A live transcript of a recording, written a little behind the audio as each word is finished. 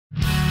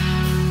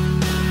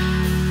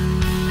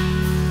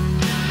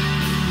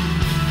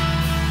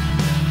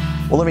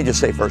Well, let me just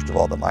say, first of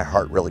all, that my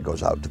heart really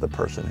goes out to the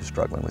person who's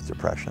struggling with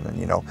depression. And,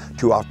 you know,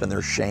 too often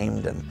they're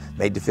shamed and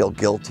made to feel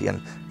guilty.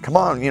 And come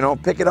on, you know,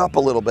 pick it up a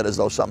little bit, as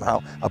though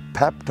somehow a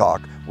pep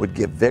talk would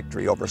give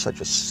victory over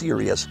such a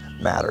serious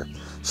matter.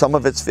 Some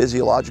of it's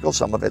physiological,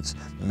 some of it's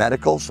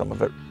medical, some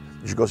of it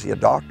you should go see a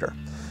doctor.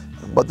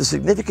 But the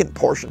significant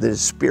portion that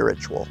is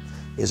spiritual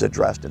is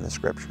addressed in the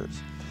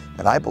scriptures.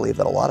 And I believe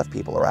that a lot of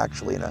people are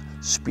actually in a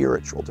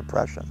spiritual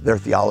depression. Their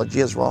theology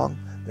is wrong,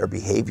 their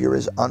behavior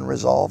is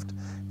unresolved,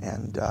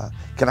 and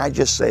can I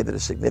just say that a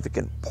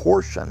significant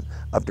portion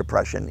of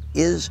depression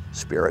is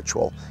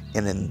spiritual,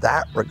 and in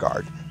that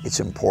regard, it's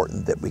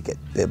important that we get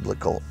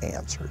biblical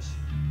answers.